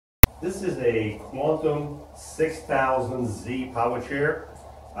This is a Quantum 6000Z power chair.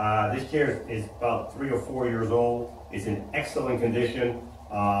 This chair is about 3 or 4 years old. It's in excellent condition.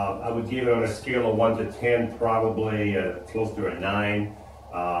 I would give it on a scale of 1 to 10, probably close to a 9.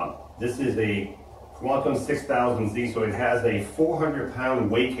 This is a Quantum 6000Z, so it has a 400-pound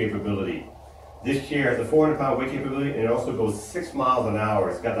weight capability. This chair has a 400-pound weight capability, and it also goes 6 miles an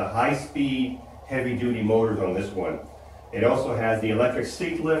hour. It's got the high-speed, heavy-duty motors on this one. It also has the electric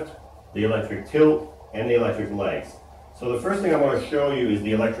seat lift, the electric tilt, and the electric legs. So the first thing I want to show you is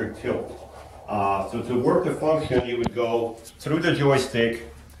the electric tilt. So to work the function, you would go through the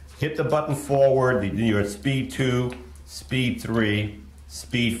joystick, hit the button forward, you're at speed 2, speed 3,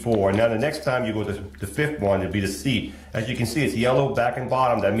 speed 4. Now the next time you go to the fifth one, it'll be the seat. As you can see, it's yellow back and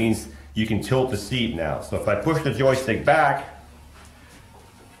bottom. That means you can tilt the seat now. So if I push the joystick back,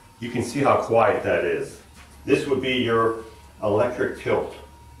 you can see how quiet that is. This would be your electric tilt.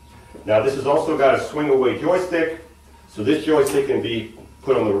 Now this has also got a swing away joystick, so this joystick can be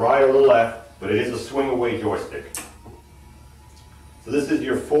put on the right or the left, but it is a swing away joystick. So this is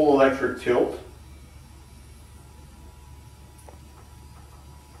your full electric tilt.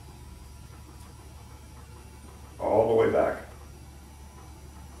 All the way back.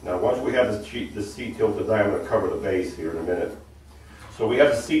 Now once we have the seat tilted back, I'm going to cover the base here in a minute. So we have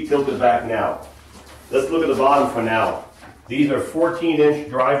the seat tilted back now. Let's look at the bottom for now. These are 14-inch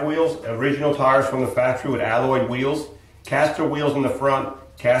drive wheels, original tires from the factory with alloyed wheels, caster wheels in the front,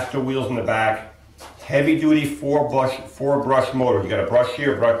 caster wheels in the back, heavy-duty four-brush motor. You got a brush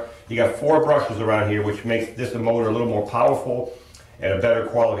here, you got 4 brushes around here, which makes this motor a little more powerful and a better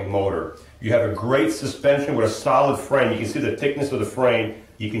quality motor. You have a great suspension with a solid frame. You can see the thickness of the frame.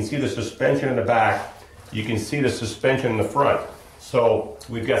 You can see the suspension in the back. You can see the suspension in the front. So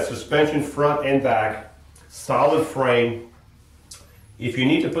we've got suspension front and back, solid frame. If you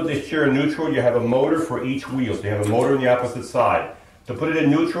need to put this chair in neutral, you have a motor for each wheel. So you have a motor on the opposite side. To put it in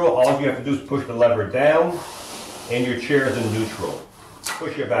neutral, all you have to do is push the lever down and your chair is in neutral.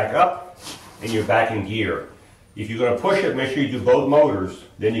 Push it back up and you're back in gear. If you're going to push it, make sure you do both motors,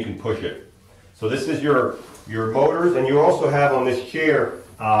 then you can push it. So this is your motors, and you also have on this chair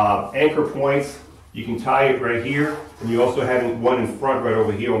anchor points. You can tie it right here, and you also have one in front right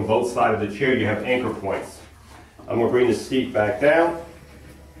over here on both sides of the chair. You have anchor points. I'm going to bring the seat back down.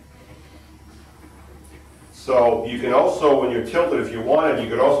 So you can also, when you're tilted, if you wanted, you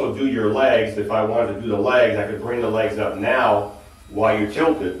could also do your legs. If I wanted to do the legs, I could bring the legs up now while you're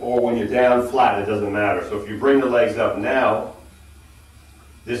tilted, or when you're down flat, it doesn't matter. So if you bring the legs up now,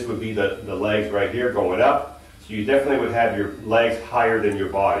 this would be the legs right here going up. So you definitely would have your legs higher than your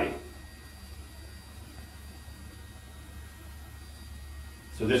body.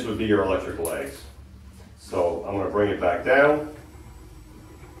 So this would be your electric legs. So I'm going to bring it back down.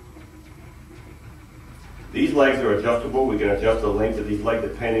 These legs are adjustable. We can adjust the length of these legs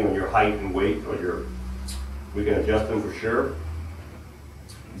depending on your height and weight, or we can adjust them for sure.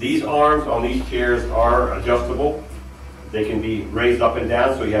 These arms on these chairs are adjustable. They can be raised up and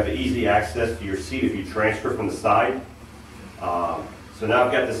down, so you have easy access to your seat if you transfer from the side. So now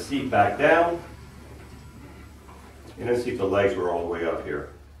I've got the seat back down. And let's see if the legs were all the way up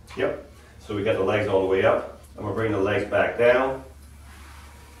here. Yep. So we got the legs all the way up. I'm going to bring the legs back down.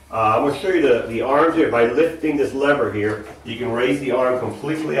 I'm going to show you the arms here. By lifting this lever here, you can raise the arm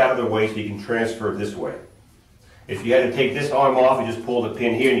completely out of the way so you can transfer it this way. If you had to take this arm off, you just pull the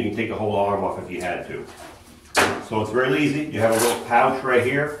pin here and you can take the whole arm off if you had to. So it's really easy. You have a little pouch right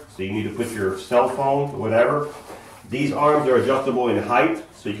here, so you need to put your cell phone or whatever. These arms are adjustable in height,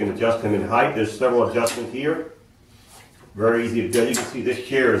 so you can adjust them in height. There's several adjustments here. Very easy to do. You can see this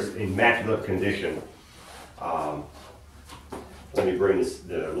chair is in immaculate condition. Let me bring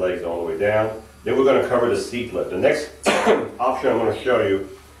the legs all the way down. Then we're going to cover the seat lift. The next option I'm going to show you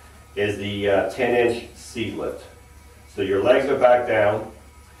is the 10-inch seat lift. So your legs are back down,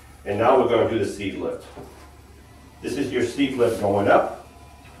 and now we're going to do the seat lift. This is your seat lift going up.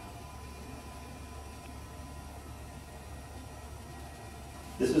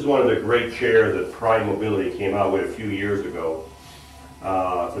 This is one of the great chairs that Permobil came out with a few years ago.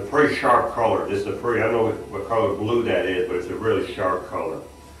 It's a pretty sharp color. This is a pretty, I don't know what color blue that is, but it's a really sharp color.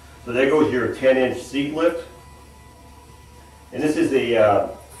 So there goes your 10-inch seat lift. And this is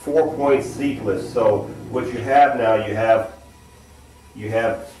a 4-point seat lift. So what you have now, you have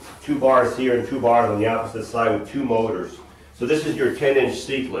 2 bars here and 2 bars on the opposite side with 2 motors. So this is your 10-inch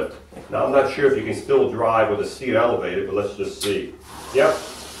seat lift. Now I'm not sure if you can still drive with the seat elevated, but let's just see. Yep.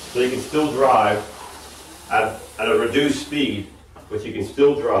 So you can still drive at a reduced speed, but you can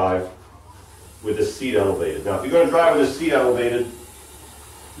still drive with the seat elevated. Now if you're going to drive with the seat elevated,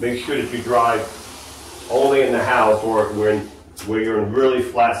 make sure that you drive only in the house or where you're in really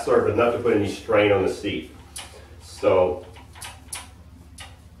flat surface, not to put any strain on the seat. So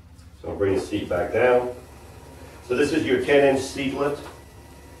I'll bring the seat back down. So this is your 10-inch seat lift.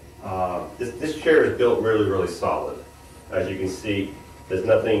 This chair is built really, really solid. As you can see, there's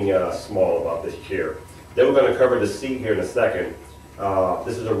nothing small about this chair. Then we're going to cover the seat here in a second.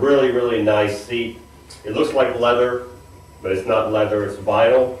 This is a really, really nice seat. It looks like leather, but it's not leather, it's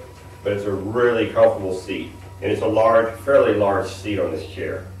vinyl, but it's a really comfortable seat. And it's a large, fairly large seat on this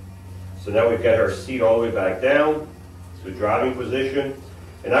chair. So now we've got our seat all the way back down to driving position.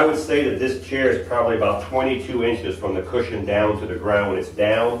 And I would say that this chair is probably about 22 inches from the cushion down to the ground when it's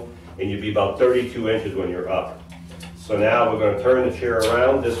down, and you'd be about 32 inches when you're up. So now we're going to turn the chair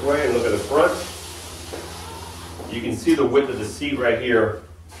around this way and look at the front. You can see the width of the seat right here.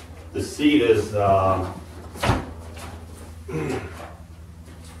 The seat is the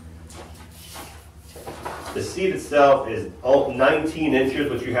seat itself is 19 inches,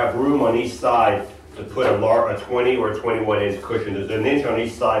 but you have room on each side to put a 20 or a 21 inch cushion. There's an inch on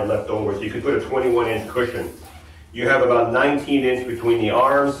each side left over, so you could put a 21 inch cushion. You have about 19 inches between the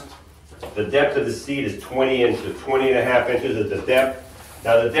arms. The depth of the seat is 20 inches, 20 and a half inches is the depth.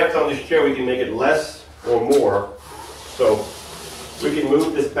 Now the depth on this chair, we can make it less or more. So we can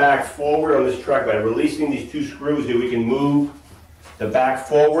move this back forward on this track by releasing these two screws here. We can move the back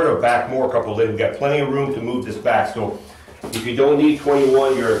forward or back more a couple of inches. We've got plenty of room to move this back. So if you don't need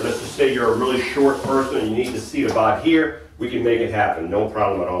 21, let's just say you're a really short person and you need the seat about here, we can make it happen. No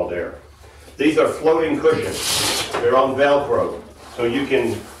problem at all there. These are floating cushions. They're on Velcro. So you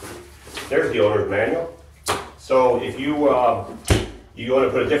can, there's the owner's manual. So if you want to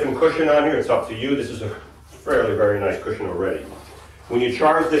put a different cushion on here, it's up to you. This is a fairly very nice cushion already. When you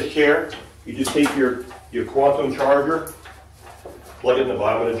charge this chair, you just take your quantum charger, plug it in the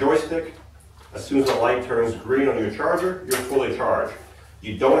bottom of the joystick. As soon as the light turns green on your charger, you're fully charged.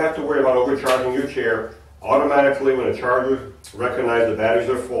 You don't have to worry about overcharging your chair. Automatically, when the charger recognizes the batteries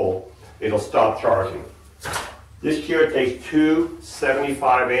are full, it'll stop charging. This chair takes two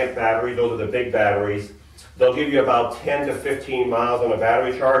 75 amp batteries. Those are the big batteries. They'll give you about 10 to 15 miles on a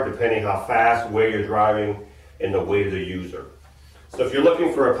battery charge, depending how fast, where you're driving, and the weight of the user. So if you're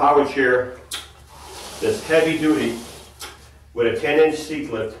looking for a power chair that's heavy duty, with a 10-inch seat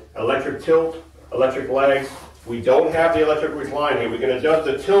lift, electric tilt, electric legs. We don't have the electric recline here. We can adjust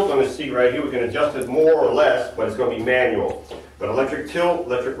the tilt on the seat right here. We can adjust it more or less, but it's going to be manual. But electric tilt,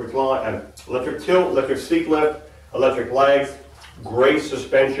 electric recline, electric seat lift, electric legs, great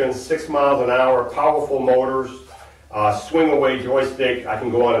suspension, 6 miles an hour, powerful motors, swing away joystick. I can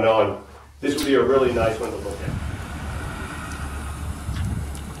go on and on. This would be a really nice one to look at.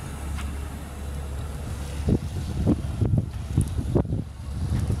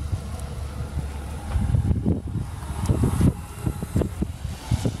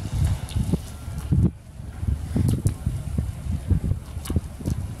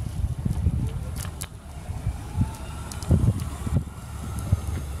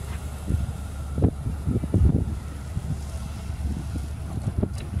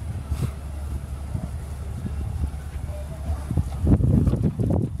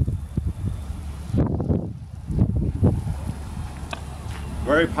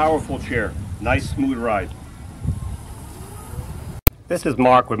 Very powerful chair. Nice smooth ride. This is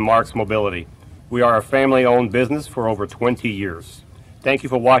Marc with Marc's Mobility. We are a family-owned business for over 20 years. Thank you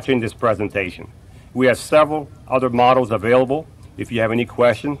for watching this presentation. We have several other models available. If you have any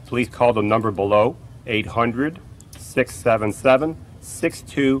questions, please call the number below,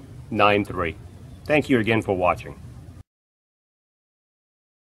 800-677-6293. Thank you again for watching.